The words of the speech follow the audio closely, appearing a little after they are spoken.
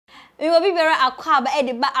we will be very aqua ba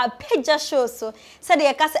e ba Apagya show so said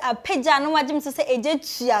the case Apagya no wagim so say eje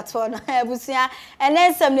tuato no ebusua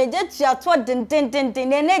enensem na eje tuato den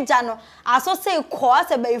ne gya no aso say ko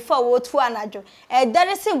ase ba ifo wo tu anajo e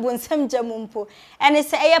dare se bonsam gyamumpo ene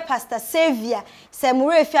se eye Pastor Saviour se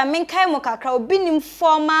murefia menkai mo kakra Obinim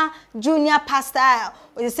former junior pastor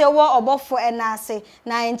we say wo obofo enase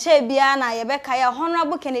na enche bia na yebeka ya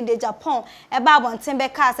honorable Kennedy Japan eba abonten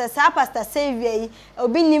beka se sa Pastor Saviour yi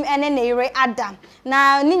Obinim ene na ire Adam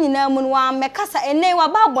na ni nyina mu wa mekasa ene wa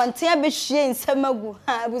ba abonten abehwie nsem agu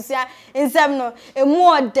abusia nsem no emu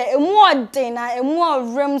ode na emu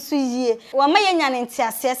orem so yie wa mayenya ne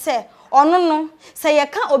ntiase se ono no se ye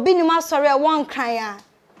ka Obinim asore won kran a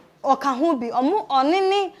oka ho bi omo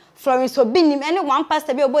onene Florence Obinim any one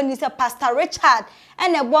pastor be oboni say Pastor Richard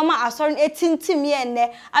ene boama asori etintim ye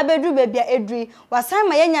ene abedu bebia edri wasan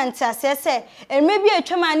ma yenya ntiase se enme bi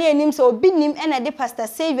atwama na enim so Obinim ene de Pastor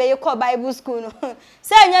Saviour ye call Bible school no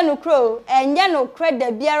say enye no kro enye no kre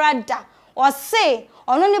da biara da o say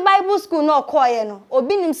ono ne Bible school no okoye no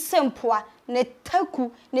Obinim sempoa ne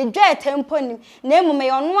taku ne dwa temponim na emume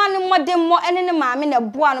ye ono ane modemmo ene ne maame na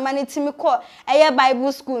boa no ma ne timi ko eye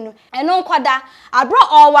Bible school no eno nkwada abro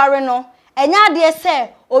oware no enya de se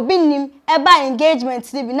Obinim eba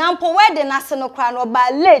engagement ni bi na mpo wedding ase no kra no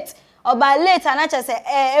oba late anacha se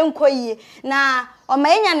enkoyie na o ma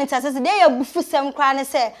enya ne tase se de ya bufu sem kra ne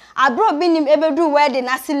se abro Obinim ebedu wedding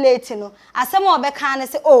ase late no asem obeka ne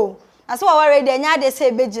se oh aso wa ware de nya de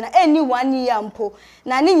se begina eni 1 year mpo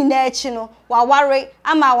na ni nyina echi no wa ware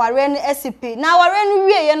ama ware no SCP na ware no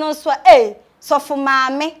wieye no so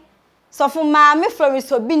sofo maame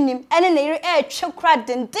Florence Obinim ene na ire etwe kra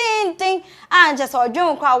den anje so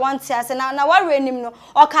odwon kra wanti ase na ware nim no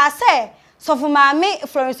o ka se sofo maame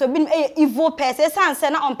Florence Obinim evil person sanse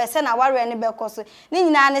na on person na ware ne be koso ni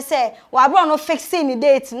nyina ne se wa bro no fixing ni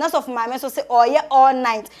date na sofo maame so se oye all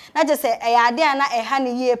night na je se ade na ha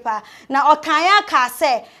ne yie pa na o kan ya ka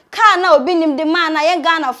se ka na Obinim de man na ye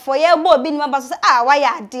Ghana for ye bo Obinim ba so se wa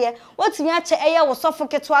ya ade wotumi a che eye wo sofo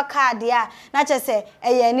ketwa ka ade a na che se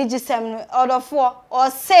eye ni gisem no odofo o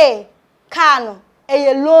se ka no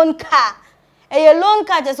eye loan car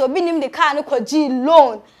je se Obinim de car no kwaji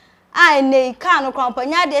loan ne ka no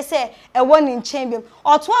kwamponya de se ewo ni nchembem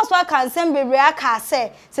oto aso aka nsem bebre aka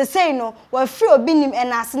se sei no wa free Obinim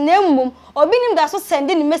enase na mmom Obinim da so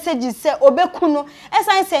sending messages se obeku no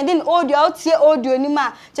esan sending audio outie audio ni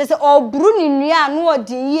ma che se obru ni nua no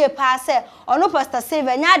odin yie pa se ono Pastor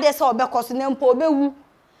Saviour nya de se obekoso na mpo obewu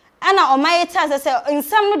ana omaye ta se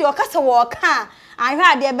nsem no de okase wo ka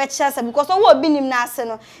anhwa ade be kyerese because wo Obinim na ase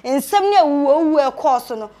no nsem ne ewu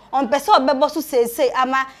ekoso no on pese obebo so sesei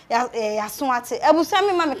ama yaso ate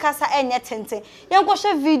ebusami ma mekasa enye tente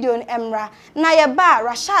yenkohwe video no emra na ye ba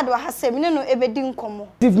Rashad wa hasem ne no ebedi nkomo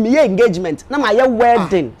give me engagement na ma ye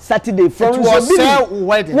wedding Saturday from Obinim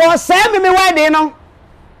wedding was say me wedding no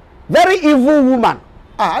very evil woman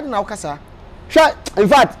I don't know kasa in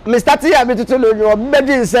fact me start here me to lo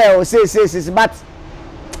wedding say o say but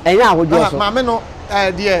enya ahojo so ma me no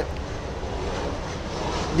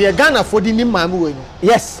the Ghana for the mamu we no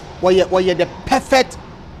yes we the perfect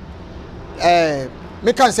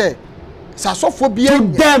me can say sasophobia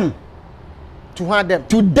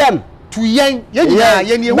to them to yen yen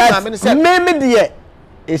ehu ma me say me there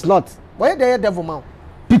it's not why the devil man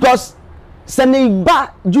because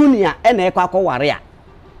Seniba Junior ene ekwa ware a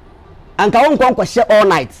anka won kon share all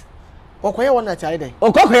night okoye one night ayeden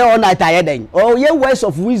okoye all night ayeden oh ye words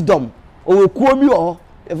of wisdom o kuo bi o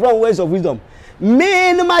from words of wisdom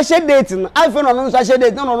me no ma share date no I feel no share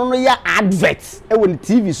date no ya advert e won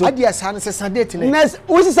TV so ade asa no se date no next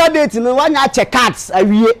wo se date no wanya check cards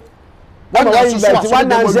awie one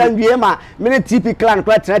answer wie ma me TP clan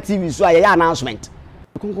kra TV so aye announcement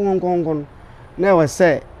kon na we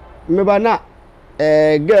say me ba na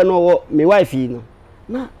girl no wo me wife no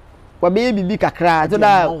na kwa bibi kakra to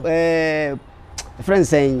da friend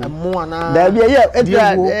saying da bi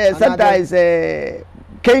ye sometimes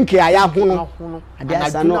kenke aya hono ade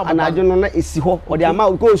asa no anajo no na esi ho ode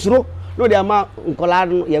ama ko osuro no de ama nkola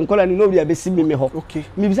no ye nkola ni no bi abesi me ho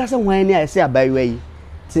me bisa se hwan ni ase abayiwa yi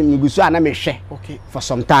ti me gusu ana me hwe for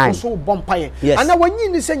some time so bompaye ana wanyi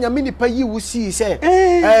ni se nyame ni pa yi wusi se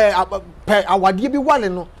awade bi wale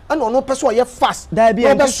no ana ono peso ye fast da bi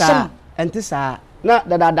entisa na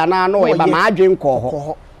dada na no e ba ma adwen ko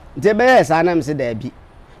ho nte be yes ana me se da bi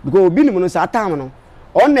because Obinim no sa tam no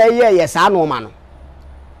on na ye sa no ma no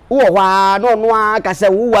wo hwa no no aka se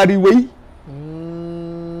wo wari wei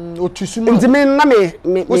otusuma nti me na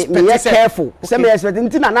me careful say me expect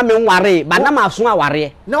nti na me nware ba na ma so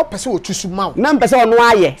aware na o pese otusuma na mpese ono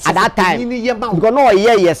aye at that time because no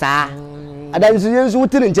ye saa adansu yensu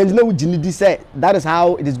wutiri nchenti na wugini di say that is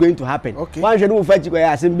how it is going to happen one hwe no fachi ko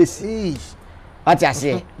ya asembesi ati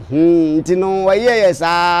ase nti no ye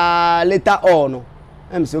saa later on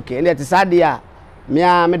I'm say okay and it is sad ya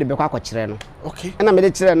me de bekwa akokire no okay na me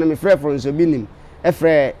de kire no me Florence Obinim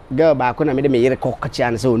efre girl ba ko na me de me yire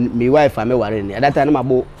kokachia na say me wife am ware ni that time na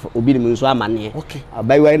mabo Obinim nso amane okay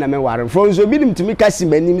abai ware na me ware Florence Obinim timi kasi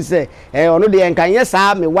manim say ono de enkan ye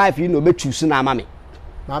saa me wife you no bechusu na ama me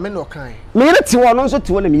maame no kan me yire ti wono nso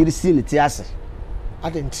ti wona me yire si ne ti ase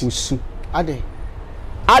adenti usu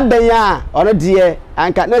adenya ono de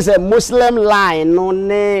anka na say Muslim line no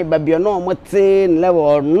ne babio no mote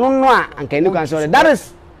level no anka ni kan so that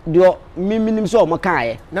is dio minim so mo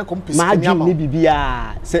kan na kompisi ma dwum ni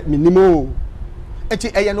bibia se minimo eti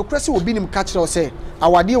eye no krese Obinim ka kire o se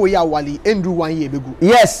awade we ya awali endru 1 year begu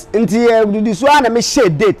yes nti di so na me share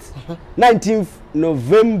date 19th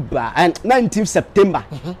November and 19th September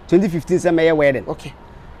 2015 say me wedding okay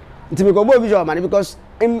nti me ko bo bi jo man because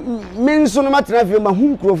me nso no matena fi ma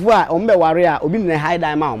hu krofo a o mbe ware a obi ne high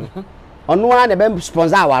dime ma ono a na be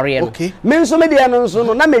sponsor aware no me nso me de no nso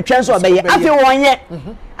no na me twen so obeye afi wonye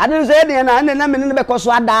ade so e de na me ne be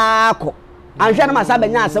koso adako anhwe na masa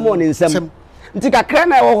benya asem o ne nsem nti kakra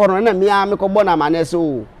na e wo horo na me a me ko bo na mane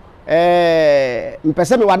so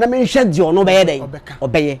mpese me wa na me nhwe di ono beye den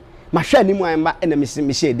obeye ma hwe ni mu amba na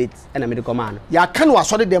me share date na me de command ya kan wa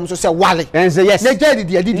so de dem so say wale and say yes na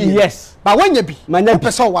didi yes ba wanya bi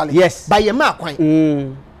pese wale yes ba ye ma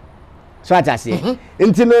kwan so atase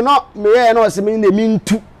nti me no me ye no se me na mi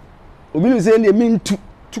ntu obi no se na mi ntu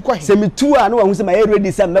tu kwa se me tu a no wa hu se ma ye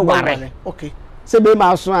ready se me ware okay se be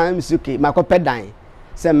ma so a me se okay ma ko pedan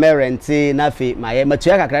se me renti na fe ma ye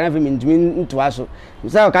matua kakra na fe me ntumi ntu aso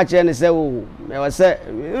se o ka kire ne se o me wa se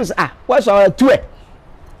wa so tu e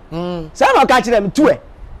se ma ka kire me tu e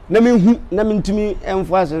na me hu na me ntumi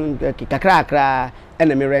emfo aso kakra kakra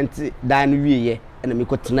na me renti dan wie ye na me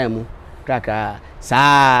ko tena mu kakra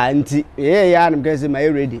sa nti ya na mkase ma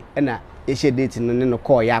ready na e share date no ne no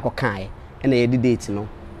call ya akokan na ye date no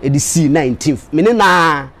e di C 19th me ne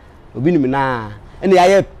na Obinim na na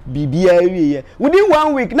ya bibia wie within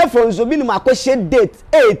 1 week na Florence Obinim akọ share date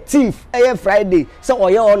 18th Friday so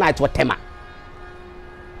oye all night whatever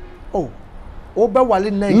oh be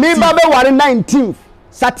wale 19th me ba be wale 19th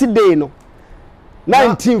Saturday no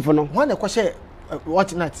 19th no one e ko share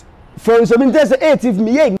what night Florence Obinim say 18th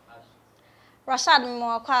me ye Rashad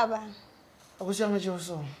mo kwaba abusia meje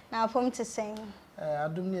so na pom te sen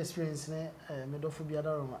adum ni experience ne me dofo bia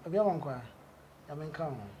da roma bia wankwa ya menka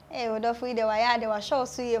ho odofo ide wa ya de wa show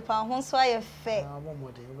so ye pa ho so aye fe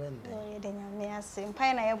abomode wende ye de nyame ase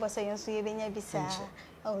mpai na ye bo se yenso ye benya bisa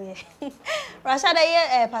oh yeah Rashad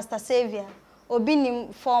ye Pastor Saviour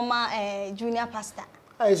Obinim former junior pastor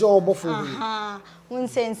so obofo won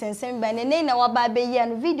sensen ba ne na waba be yi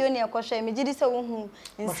no video ne ekwohwe me gidi se wo hu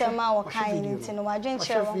nsem a wo kan nti no wadwen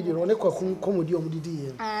chere wo video no kwa komodi omdidi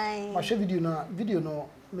ye ma hwe video no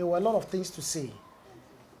me were a lot of things to say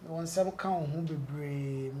me won sem kan ho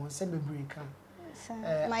bebre mo sem bebre kan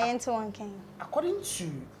my ento one kan according to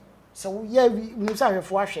so yeah we say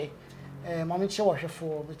hwefo ahwe ma me che wo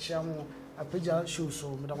hwefo me che mo Apagya show so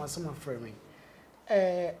me da wasem aframe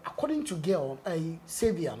according to girl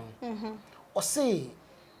Saviour no o say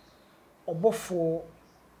obofo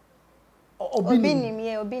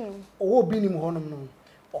Obinim Obinim honom no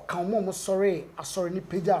o kan mo sorry asori ni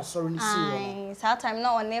Pagya asori ni see no that time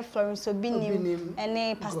na on Florence Obinim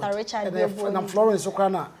ene Pastor Richard na Florence okra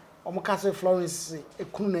na o mo ka say Florence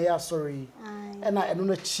ekunu na ya asori e na eno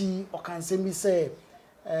na chi o kan say mi say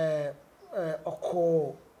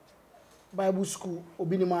okọ Bible school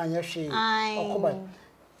Obinim anya hwe okoba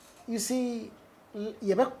you see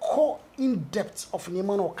you be call in depth of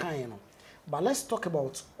Neman or kind but let's talk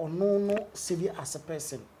about no Saviour as a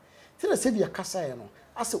person tell Saviour kasa no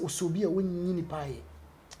as Osobia wonyini pae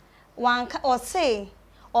wan or say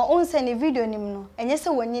or on send video nim no enye se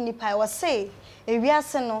wonyini pae or say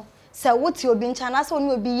ewiase no se woti obi ncha na se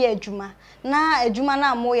oni obi ye adwuma na adwuma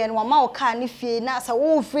na amoye no ma o ka ne fie na se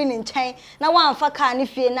wo free ne nchen na wanfa ka ne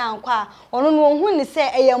fie na ankwa ono no ohun ni se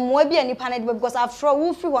eyammoa bi anipa na de because after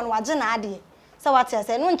wo free won wage na ade se wate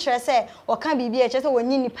se no nkyere se o ka bibi e che se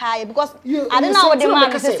wonyini pae because ade na wo de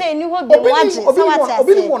man se ni ho bi wage se wate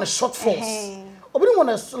Obinim won a short force Obinim won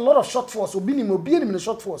a lot of short force Obinim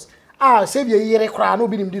short force Saviour yere kra na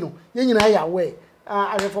Obinim di no ye nyina ya we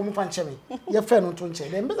I reform fan cheme ye fe no to nche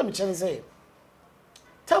dem be me cheme say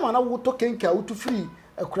tell man na wo to kenka wo to free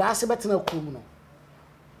akura ase betena krom no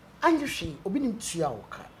Anhwe Obinim tua wo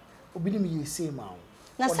ka. Obinim ye say ma wo.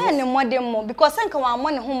 Na say ne modern mo because senka wa mo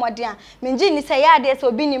ne ho modern a menji ni say ya de say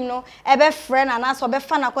Obinim no ebe frɛ na na so be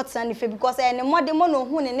fa na kwotena ne fe because ne modern mo no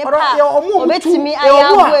hu ne ne pa. Obetimi aya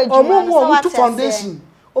bo adwuma so what foundation.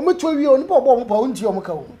 Ometu awie oni pa obo mo pa onti o mo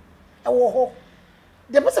ka wo. E wo ho.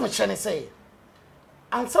 The person me kyerɛ say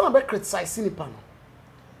ansa na be criticize ni pa no.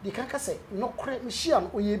 Di kan ka say no kre me hia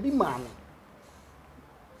no oye bi ma no.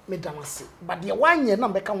 Me damase but the one year na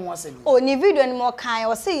be ka ho asem. Oh ni video ni mo kan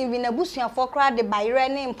o say bi na busuafo kra de bayre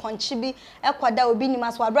ne mponche bi ekoda obi ni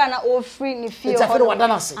maso abra na o free ni fie ho. It's after wada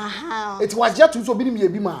na say. It was just to so obi ni ye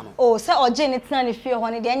bi ma no. Oh say oje ni tena ni fie ho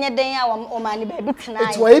ne de enye den a o ma ni ba bi tena.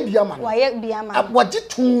 It wa ye bi ama no. Wa ye bi ama. Waje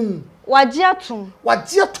tum. Waje atum.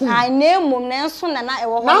 Waje atum. Ai na emom na enso na na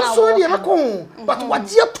ewo ho na. Na so de me ko but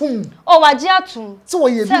waje atum. Oh waje atum. So wa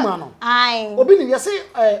ye bi ma no. Ai. Obi ni ye say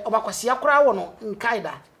obakwase akora wo no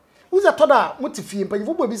nkaida. Uza toda mutifie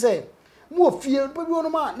mpanyifo bo bi say mu ofie pa bi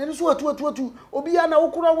onoma na ni so atu obi ya na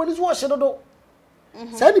wokura woni so hye dodo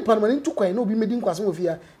sa ni panama ni ntukwan na obi medi nkwase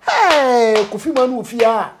ofie hey kofi ma no ofie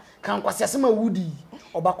a kan kwase asema wudi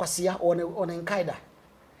oba kwase ya one nkaida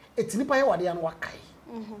etini pa ye wade ya no wakai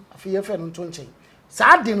afi ye fe no ntonchen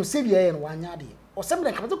sa de no se bia ye no wanya de o se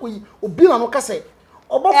mre kamata koyi obi na no kase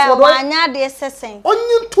oba fodo wanya de sesen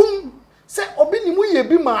onyi ntum se obi ni mu ye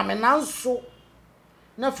bi ma me nanso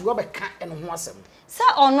na fuwa be ka eno ho asem se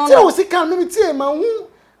ono no se o sika me tie ma hu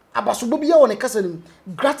abasobo bia wo ne kasa nim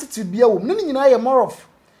gratitude bia wo ne nyina ye more of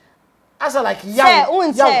as like yaw we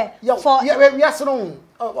are so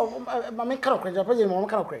ma me kara kra Japan ma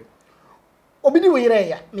kara kra obi di we yire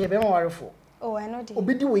ya me be ma warefo oh I know di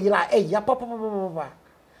obi di we yire ya papa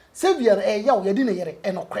Saviour yaw ye di ne yire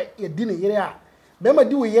eno kra ye di ne yire a be ma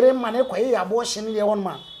di we yire ma ne kwaye ya bo hye ne ye won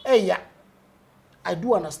ma ya I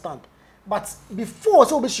do understand. But before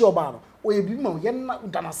so be sure ba no o ye bi ma ye na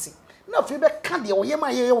danase na fe be ka de o ye ma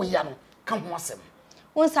ye wo ya no ka ho asem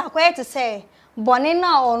won sa kwaye to say bone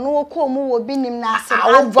na ono ko mu wo bi nim na asem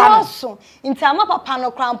adoso ntama papa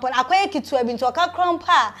no krampo akwaye kitua bi nto ka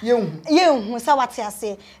krampa ye hu sa wate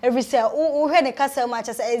ase every say wo hwe ne kasa ma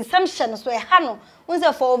cha say assumption so e ha no won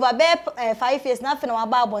say for over 5 years na fe na wa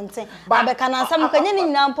ba bonten abeka na ansam kanya ni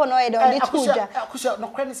nyina mpo no ye de o de tuja akusha no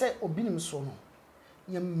kwani say obi nim so no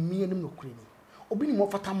nyamie nim no kure ni obi nim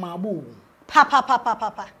ofata maabo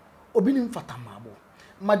papa obi nim fata maabo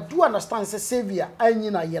ma do understand say Saviour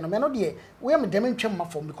anyi na ye no me no de we am dem ntwem ma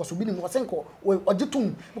form because obi nim wo senko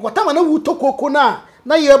ogitum because tama na wu tokoko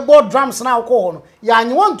na ye board drums na akọ ho no ya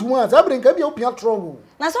anyi wantum a za brenka bia opia trouble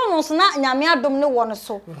na so no so na nyame adom ne wo no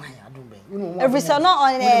so every so no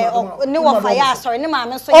on ne wo fire sorry ne ma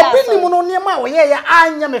me so ya obi nim no ne ma wo ye ya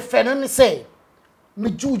anya me fe no ne say me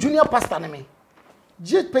junior pastor ne me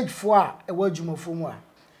Ghpage fo a e wa adwumafo mu a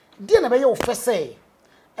die na be ye wo fe say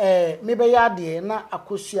me be ya de na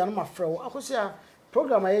akosua no mafrɛ wo akosua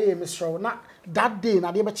program aye ye mesrɛ na that day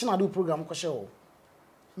na de be chi na do program ko hye wo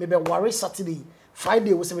me be worry Saturday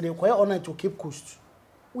Friday wo se be de ko online to Cape Coast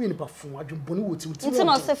we ni pa fun adwumboni wo tim it's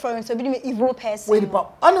not say Florence Obinim evil person we ni pa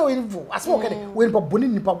ana we evil as mo kede we ni pa boni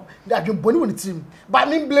ni pa adwumboni wo ni tim but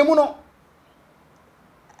me blame no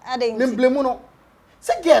adin me blame no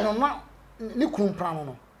se ge no na ni krumpra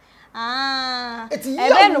no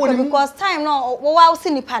because time no wo see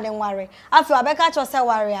nipa ne nware afi abeka cho say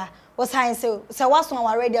ware a wo sign say waso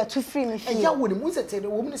ware dia to free me fee ya woni mu say tell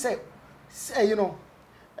wo mu say you know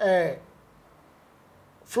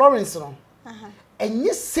Florence no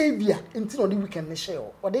enye Saviour enti no the weekend ne share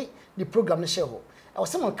o de the program ne share ho I was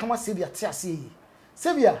say man kama Saviour te ase yi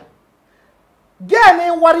Saviour get ne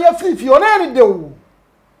ware free o na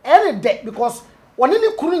any day because one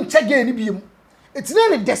ni kuru nche ge ni biem it's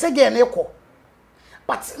not a dese ge na ekọ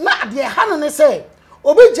but na de ha no ne say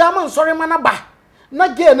obi jama nsori mana ba na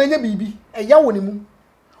ge na nya bibi eya woni mu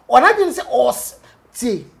ona de say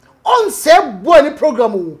tie on say bo ni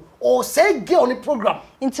program o say ge on program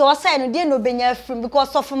nti o say no de no benya film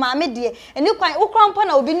because of ma me de eni kwan wo krampo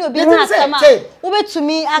na obi ni obi na asema wo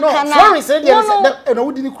betumi aka na Florence de no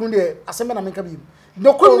wudi ni kunu de asema na menka bi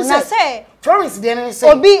no kunu say Florence de ne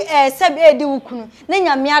say obi sebe edi wukunu na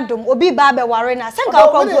nyame adom obi ba be ware na senka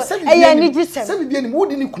wo krampo eya ni gisem sebe bi ni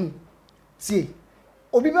wudi ni kunu tie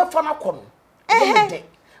obi be fa na kọ no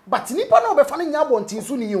but nipa na obe fa na nya bontin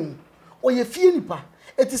so ni yun o ye fie nipa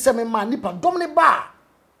eti se me ma nipa dom ne ba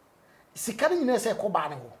sikari nyina se ko ba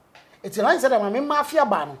ne ho eti ran se da ma me ma afia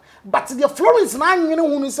ba no but the Florence na anwene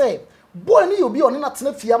hu no say boy ni obi oni na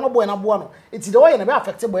tena fia ma boy na boa no eti de wo ye na be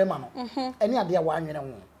affect boy ma no eni ade a wa anwene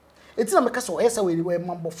hu eti na me ka so esa we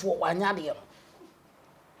mambofo wa anya ade no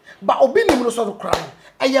ba obi ni mu no so kra no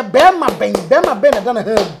eye be ma ben na da na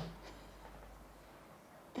ham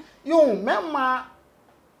Yo mema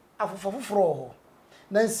afofoforo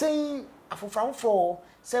na nsen afofoforo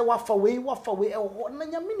say wafa we na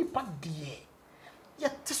nya mini pa de ye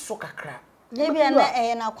te so kakra e bia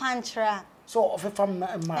na na kwankyra so ofefam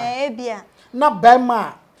na ma e bia na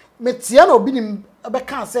bema metia na Obinim be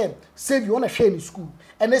kan say Saviour na hwe ni school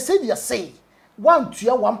and Saviour say one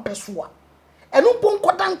tua one peso a eno pon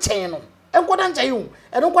koda nchen no enkoda nchen yo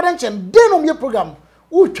eno koda nchen de no me program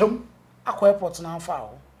utwam akọ airport na afa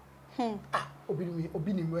ho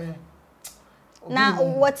Obinim na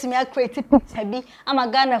what me create picture bi ama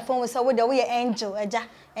Ghana phone so we dey angel eja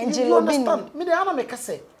angel Obinim me dey ana me ka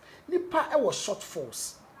say nipa e was short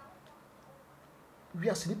force we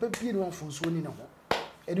as nipa bi no phone so ni na ho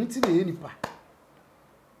enu ti na nipa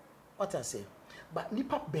what I say but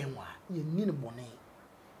nipa benwa ye ni ne bone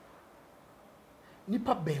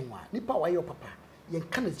nipa benwa nipa wa yo papa ye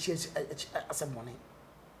kan na chi asemone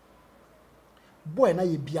boy na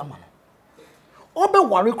ye bia ma no obe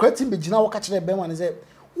ware kwati begina wo ka kire benwa ne say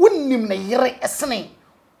wonnim na yere esene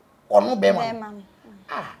ono benwa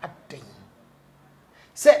aden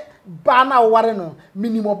say ba na ware no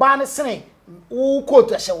minimo ba ne sene wo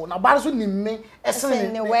kotu ehye na ba so nimme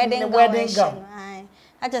esene ne wedding gown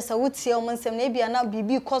aja sa wutie o monsem na bia na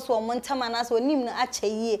bibi koso o montama na so onim na ache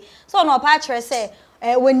yie so na opa kire say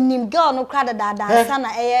wonim girl no kra da dansa na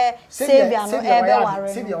Saviour no ebe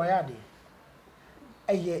ware Saviour wa ya de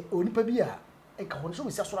onipa bi a enka ho so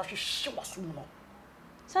bisi asora hwehwe waso no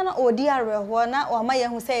sana odi areho na o ma ye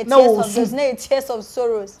hu say tears of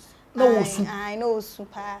sorrows na wosu I know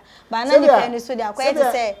super ba na depend so dia kwa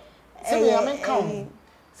say Saviour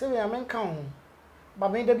men kan ba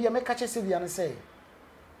me da bia me ka che Saviour no say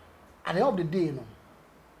at the end of the day no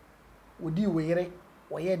odi weyere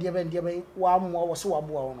woye de ben wa amwa wo so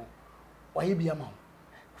waboa no woye bia ma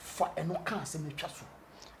fa eno kan se metwa so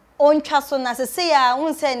ontwa so na se ya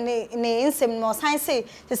won se ne nsem no san se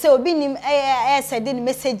Obinim said the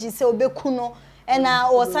message se obeku no na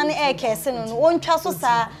o san kese no ontwa so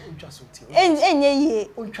sa enye ye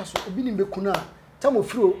ontwa so Obinim beku na tamo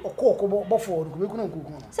firo okoko bofo ko beku na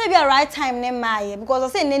nkoku no se bia right time ne maaye because o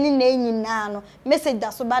se ne ni na nyina no message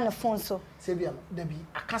da so ba ne phone so se bia da bi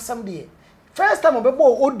akasam de first time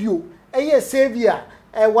obebo audio Saviour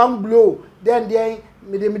one blow then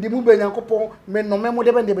me mu be Nyankopon me no me mo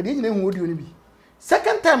de be de nyina hu audio ni bi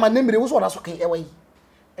second time anemre wo so da so kan ewai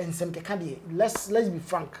ensem keka de let's be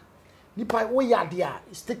frank nipa wo ya de a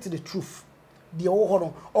stick to the truth de wo ho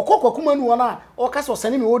no okokokuma nu wona o ka so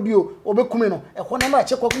sane me audio obekume no ho na ma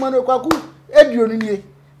che kokuma nu kwaku audio ni nie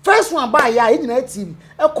first one ba ya nyina TV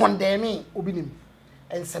condemn Obinim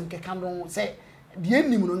ensem keka no say de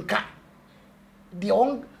enim no nka de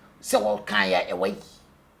on se wo kan ya ewai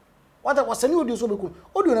what was any audio so beku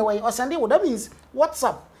audio na why or send it that means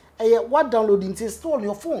WhatsApp what downloading to install on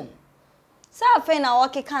your phone so afa na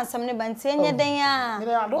okay kan some ne ban tie den ya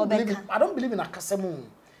I don't believe in akasemu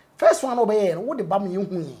first one obey no wo de ba me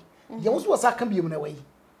hu ye wo so aka biem na why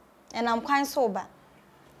and am kwan so ba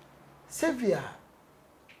Saviour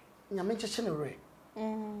nyame cheche ne re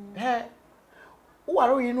wo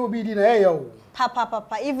waro yi no obi di na yo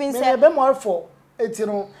papa even say be more for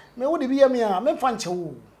etino me wo de bi ya me a me fa nche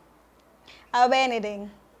wo I'll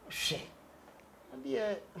anything. She.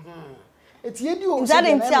 Dear. It's you. That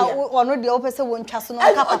didn't tell one of the opposite won't trust no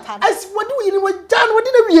papa. As what do you know? Done what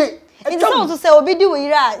did we? It's also say, Obi do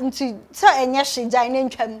we into so and yes, she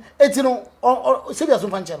giant in it's or serious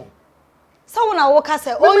one channel. Someone I walk as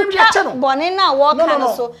a own bonnet now walk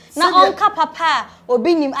so now on papa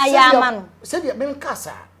Obinim ayaman. Say the men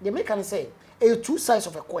casa, the make can say a two sides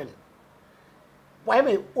of a coin. Why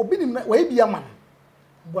may Obinim way be a man?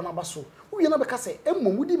 Bonabaso. We na beka say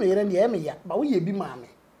emmom wudi me yere ne ya ba wo ye bi maame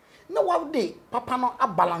na wa de papa no a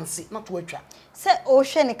balance na to atwa se o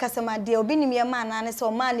hwe ne kasema de Obinim ye ma na ne se o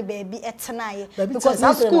ma ne ba bi etenaye because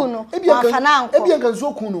na school no afa na anko e bi nkan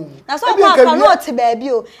so ku no na so papa no te ba bi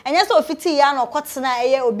o enye se ofiti ya na okotena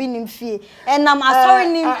eye Obinim fie enam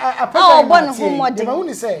asori nim a obo ne ho modern ma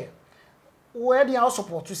woni say where do you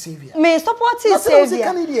support to Saviour? Me support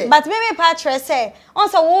Saviour. But me patch say, on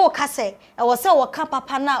so wo ka say, e wo say wo ka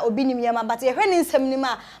papa na Obinim yema but ye hwe ni nsem ni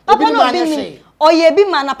ma. Papa no Obinim o ye bi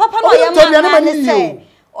ma na papa no yema na ne say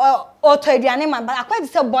o to aduane ma but akwa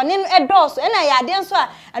say bone no edos e na ya de nso a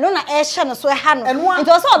eno na e hye no so e ha no. Nti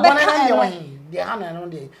o so obeka de ha no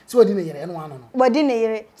de. So wodi ne yere eno ano no. Wodi ne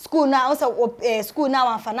yere school na o say school na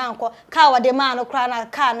wan fa na anko ka wode ma no kra na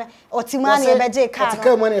ka na otima na e beje ka.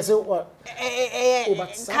 Otika mo na say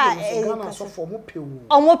Osofo mo pewu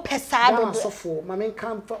omo pesa do Osofo ma men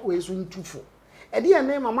kan fa wezu ntufo e de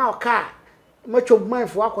ne mama oka macho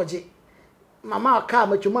manfo akoje mama oka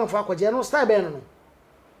macho manfo akoje no style be no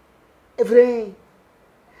Every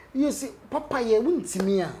you see papa ye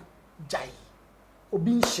wuntimi a jai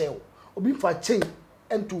obi nhyew obi fa chain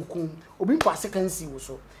entukun obi fa sekansi wo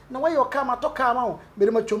so na why your car to car ma me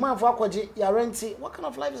de matwoma afo akwaje ya renti. What kind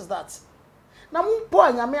of life is that? Na mo po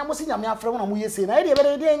anyame amosi nyame afre na mo yesi na e de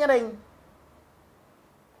be de enyere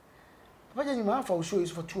papa je nyama fa wo show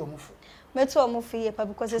is for two amofo metu amofo ye pa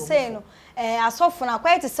because say no asofo na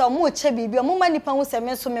quite say omo che bibi omo manipa hu se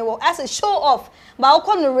me so me wo as a show off ba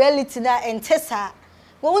wo no reality na entesa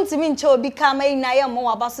wo ntimi nche obi ka mai na ye mo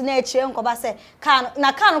wabaso na echire nkoba se ka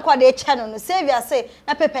na ka no kwa de eche no Saviour say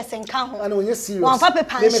na papers nka ho ana onye serious won fa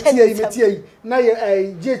paper metie na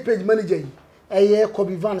ye Ghpage manager yi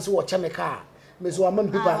Kobe Van so wo chemical me so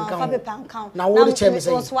amam paper nka ho na wo de chemi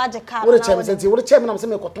say wo de chemi say wo de chemi na me say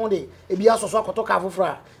me koton de e bia soso akoto ka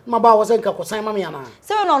fofra ma ba wo say nka kosan ma me yana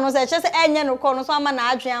se no no say che say enye no ko no so ama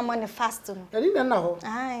na adwen amone fast no na ni na ho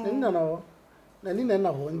na ni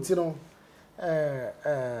na ho nti no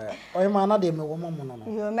oy ma na de me wo momo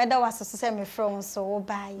no yo meda waso so say me from so wo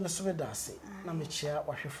bai me so be da se na me chia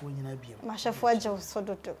wahwefo nyina biem ma hwefo agye so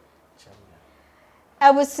dodo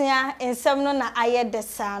abusia ensem no na aye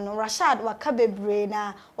desa no Rashad waka bebre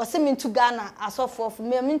na wose mintu Ghana asofo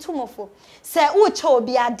me mintu mofo se wo che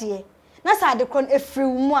obi ade na sa ade kron efri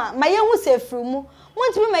mu a ma ye hu se efri mu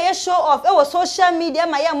wonti me ye show off e wo social media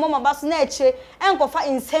ma ye mama baso na eche enkofa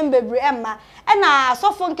ensem bebre emma e na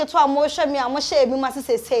asofo nketo a mo hwe me a mo hye ebi ma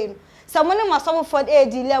sesesei no se mo ne masofo for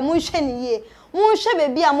edi le mo hwe ne ye won hwe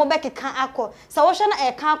bebi a mo bekeka akọ sa wo hwe na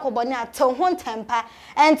e kan akọ bone atew ho ntempa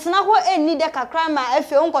entena ho eni de kakra ma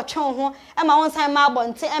afi onkotwen ho e ma won san ma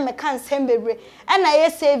abonte e me kan sem bebre e na ye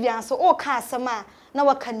Saviour so o ka asem a na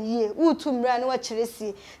waka ne ye utu mra na wa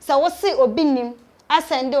kiresie sa wo se Obinim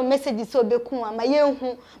asende o message so beku a ma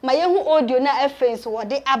ye hu audio na afen so wo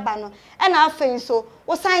de aba no e na afen so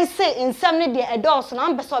wo san se ensem ne de edorso na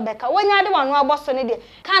mbe so beka wonya de wano aboso ne de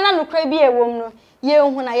kana no kra bi ewom no ye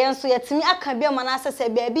hu na ye nso yetimi aka bia ma na asese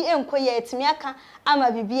bia bi enko ye yetimi aka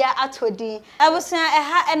ama bibia atodi abusia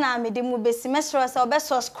eha na amede mu besi mesro sa obe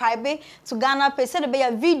subscribe to Ghpage se de be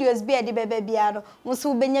ya videos bi e de bebe bia do mo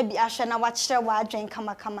so benya bi ahwe na wa kire wa adwen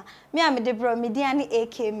kama me amede bro mediani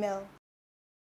AK mail